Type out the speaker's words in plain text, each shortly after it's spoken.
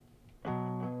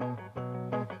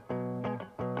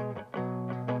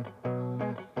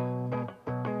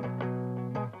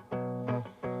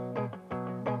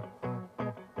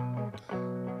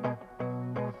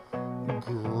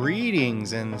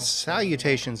Greetings and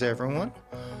salutations, everyone.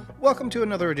 Welcome to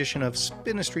another edition of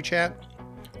Spinistry Chat.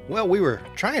 Well, we were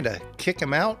trying to kick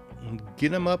him out and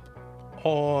get him up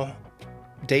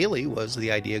daily was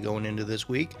the idea going into this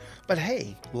week. But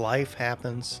hey, life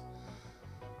happens.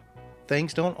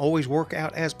 Things don't always work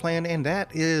out as planned, and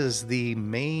that is the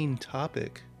main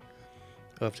topic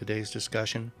of today's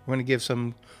discussion. We're going to give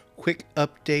some quick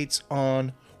updates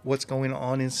on what's going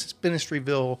on in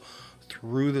Spinistryville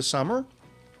through the summer.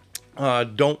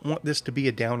 Don't want this to be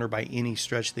a downer by any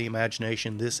stretch of the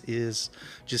imagination. This is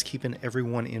just keeping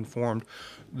everyone informed.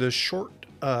 The short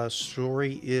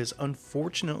story is,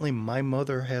 unfortunately, my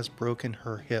mother has broken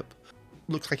her hip.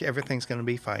 Looks like everything's going to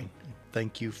be fine.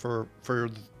 Thank you for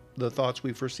the thoughts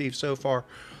we've received so far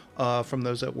from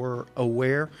those that were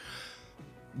aware.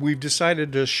 We've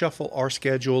decided to shuffle our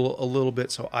schedule a little bit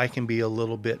so I can be a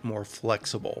little bit more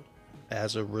flexible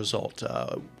as a result.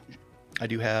 I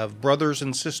do have brothers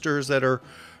and sisters that are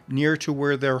near to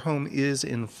where their home is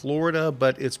in Florida,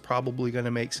 but it's probably going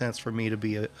to make sense for me to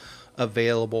be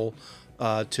available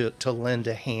to lend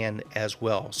a hand as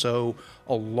well. So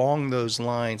along those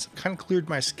lines, I've kind of cleared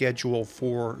my schedule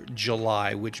for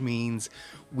July, which means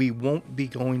we won't be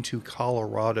going to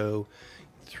Colorado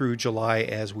through July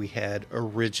as we had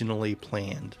originally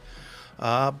planned.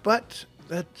 But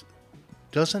that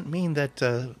doesn't mean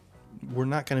that we're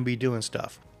not going to be doing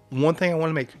stuff. One thing I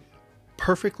want to make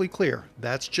perfectly clear,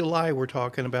 that's July we're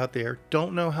talking about there.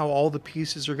 Don't know how all the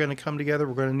pieces are going to come together.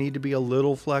 We're going to need to be a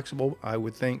little flexible, I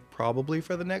would think, probably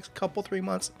for the next couple, 3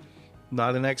 months.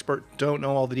 Not an expert, don't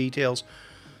know all the details.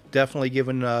 Definitely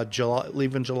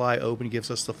leaving July open gives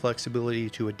us the flexibility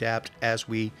to adapt as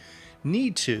we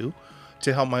need to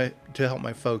help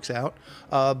my folks out.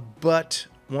 But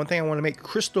one thing I want to make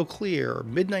crystal clear,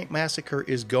 Midnight Massacre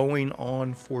is going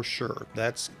on for sure.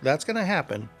 That's going to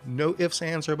happen. No ifs,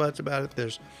 ands, or buts about it.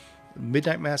 There's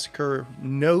Midnight Massacre,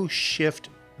 no shift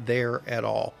there at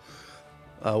all.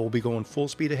 We'll be going full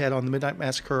speed ahead on the Midnight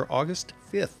Massacre August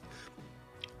 5th.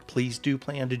 Please do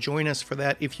plan to join us for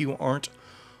that if you aren't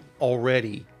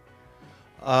already.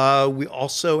 We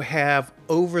also have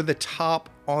Over the Top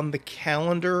on the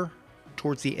calendar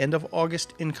towards the end of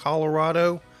August in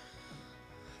Colorado.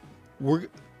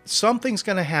 Something's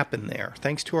going to happen there.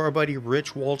 Thanks to our buddy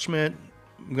Rich Walshman.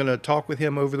 I'm going to talk with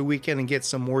him over the weekend and get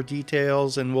some more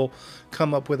details, and we'll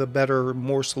come up with a better,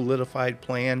 more solidified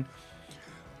plan.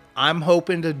 I'm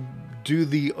hoping to do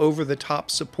the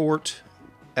over-the-top support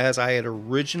as I had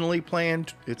originally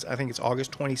planned. I think it's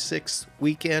August 26th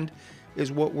weekend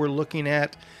is what we're looking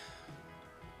at.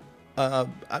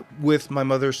 With my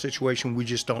mother's situation, we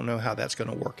just don't know how that's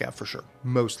going to work out for sure.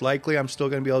 Most likely, I'm still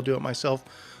going to be able to do it myself.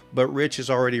 But Rich has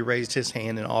already raised his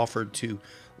hand and offered to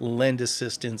lend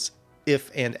assistance if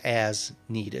and as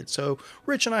needed. So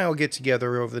Rich and I will get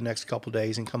together over the next couple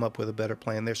days and come up with a better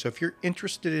plan there. So if you're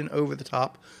interested in Over the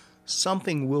Top,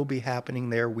 something will be happening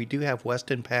there. We do have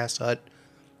Weston Pass Hut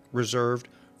reserved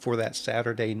for that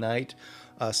Saturday night.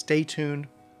 Stay tuned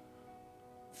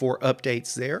for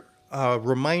updates there.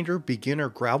 Reminder, Beginner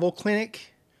Gravel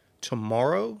Clinic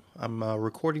tomorrow. I'm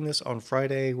recording this on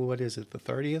Friday, what is it, the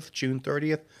 30th, June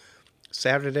 30th.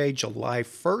 Saturday, July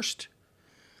 1st,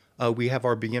 we have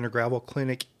our Beginner Gravel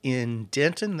Clinic in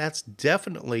Denton. That's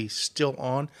definitely still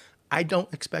on. I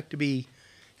don't expect to be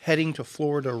heading to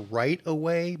Florida right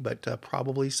away, but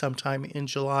probably sometime in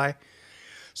July.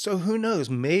 So who knows,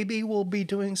 maybe we'll be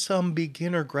doing some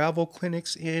beginner gravel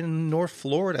clinics in North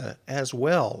Florida as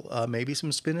well. Maybe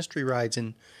some Spinistry rides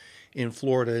in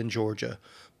Florida and Georgia,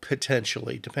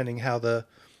 potentially, depending how the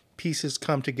pieces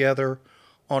come together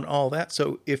on all that.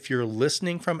 So if you're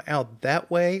listening from out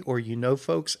that way, or you know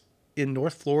folks in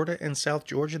North Florida and South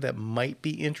Georgia that might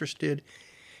be interested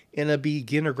in a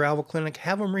beginner gravel clinic,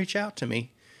 have them reach out to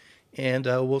me, and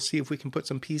we'll see if we can put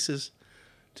some pieces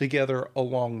together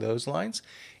along those lines.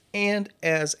 And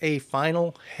as a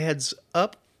final heads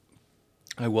up,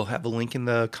 I will have a link in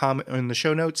the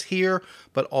show notes here,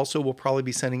 but also we'll probably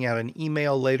be sending out an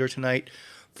email later tonight.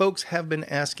 Folks have been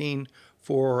asking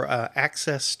for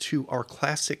access to our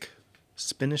classic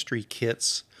Spinistry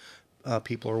kits.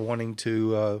 People are wanting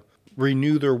to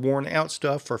renew their worn out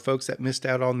stuff. For folks that missed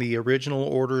out on the original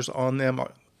orders on them,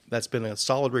 that's been a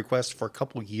solid request for a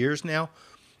couple years now.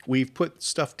 We've put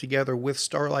stuff together with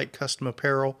Starlight Custom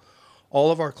Apparel.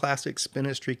 All of our classic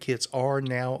Spinistry kits are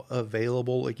now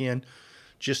available again,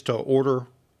 just to order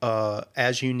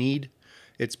as you need.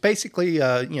 It's basically,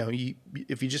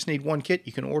 if you just need one kit,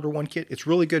 you can order one kit. It's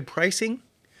really good pricing,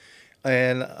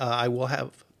 and I will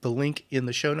have the link in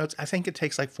the show notes. I think it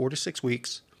takes like 4 to 6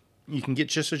 weeks. You can get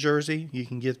just a jersey. You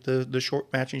can get the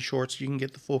short matching shorts. You can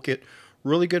get the full kit.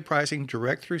 really good pricing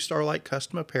direct through Starlight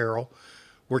Custom Apparel.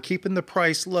 We're keeping the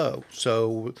price low.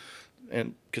 So,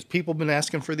 and because people have been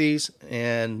asking for these,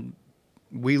 and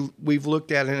we've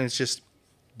looked at it, and it's just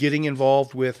getting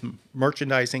involved with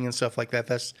merchandising and stuff like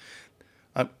that.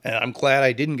 And I'm glad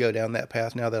I didn't go down that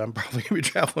path now that I'm probably going to be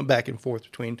traveling back and forth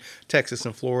between Texas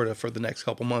and Florida for the next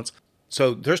couple months.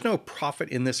 So there's no profit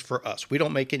in this for us. We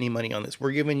don't make any money on this.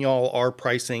 We're giving y'all our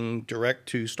pricing direct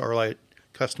to Starlight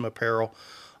Custom Apparel.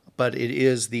 But it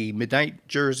is the Midnight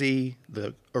jersey,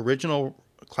 the original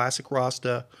classic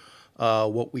Rasta,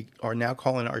 what we are now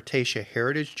calling Artesia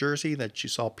Heritage jersey that you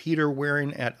saw Peter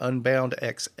wearing at Unbound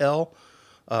XL.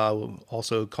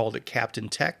 Also called it Captain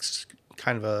Tex,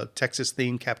 kind of a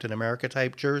Texas-themed Captain America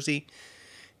type jersey.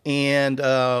 And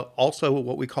also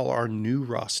what we call our new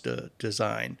Rasta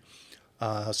design.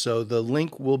 So the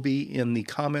link will be in the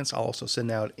comments. I'll also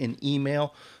send out an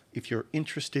email if you're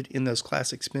interested in those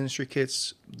classic Spinistry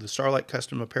kits, the Starlight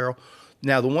Custom Apparel.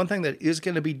 Now, the one thing that is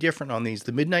going to be different on these,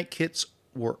 the Midnight kits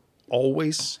were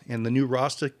always, and the new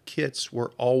Rasta kits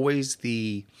were always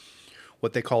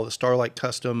what they call the Starlight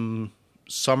Custom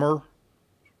Summer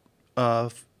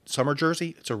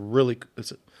jersey. It's a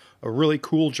really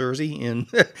cool jersey in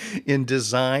in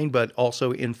design, but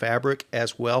also in fabric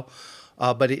as well.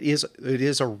 But it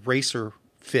is a racer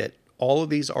fit. All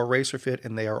of these are racer fit,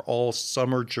 and they are all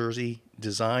summer jersey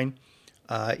design.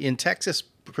 In Texas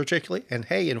particularly, and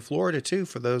hey, in Florida too,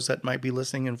 for those that might be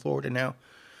listening in Florida now,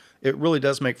 it really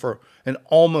does make for an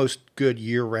almost good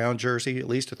year-round jersey, at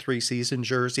least a 3-season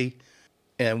jersey.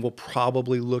 And we'll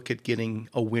probably look at getting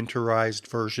a winterized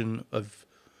version of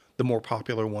the more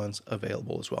popular ones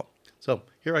available as well. So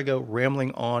here I go,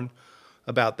 rambling on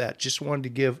about that. Just wanted to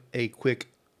give a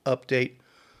quick update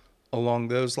along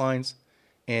those lines,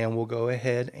 and we'll go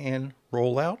ahead and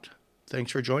roll out.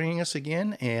 Thanks for joining us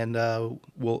again, and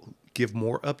we'll give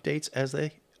more updates as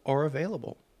they are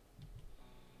available.